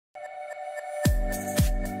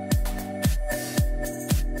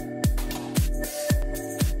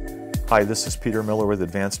Hi, this is Peter Miller with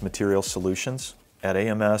Advanced Materials Solutions. At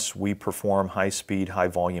AMS, we perform high-speed,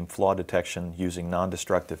 high-volume flaw detection using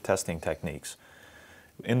non-destructive testing techniques.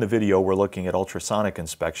 In the video, we're looking at ultrasonic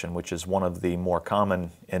inspection, which is one of the more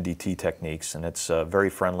common NDT techniques, and it's very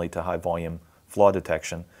friendly to high-volume flaw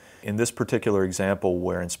detection. In this particular example,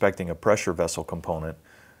 we're inspecting a pressure vessel component.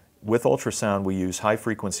 With ultrasound, we use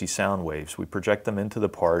high-frequency sound waves. We project them into the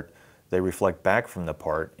part, they reflect back from the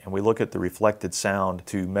part, and we look at the reflected sound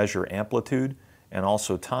to measure amplitude and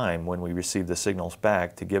also time when we receive the signals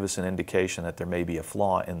back to give us an indication that there may be a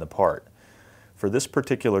flaw in the part. For this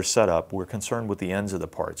particular setup, we're concerned with the ends of the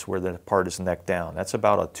parts, where the part is neck down. That's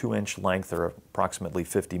about a 2-inch length or approximately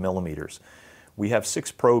 50 millimeters. We have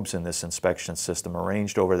 6 probes in this inspection system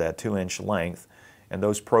arranged over that 2-inch length, and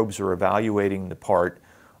those probes are evaluating the part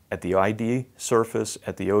at the ID surface,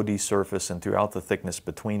 at the OD surface, and throughout the thickness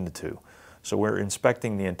between the two. So we're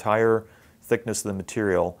inspecting the entire thickness of the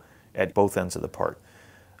material at both ends of the part.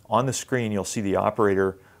 On the screen, you'll see the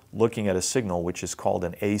operator looking at a signal which is called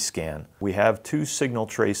an A scan. We have 2 signal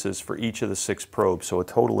traces for each of the 6 probes, so a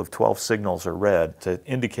total of 12 signals are read to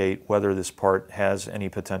indicate whether this part has any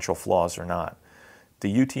potential flaws or not.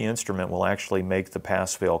 The UT instrument will actually make the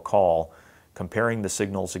pass-fail call, comparing the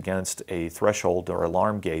signals against a threshold or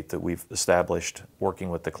alarm gate that we've established working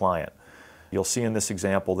with the client. You'll see in this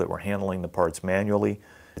example that we're handling the parts manually.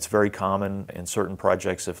 It's very common in certain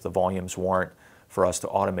projects, if the volumes warrant, for us to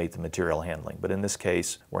automate the material handling. But in this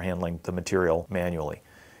case, we're handling the material manually.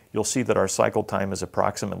 You'll see that our cycle time is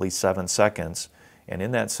approximately 7 seconds, and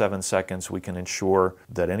in that 7 seconds we can ensure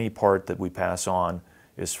that any part that we pass on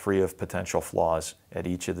is free of potential flaws at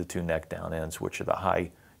each of the 2 neck down ends, which are the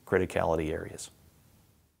high criticality areas.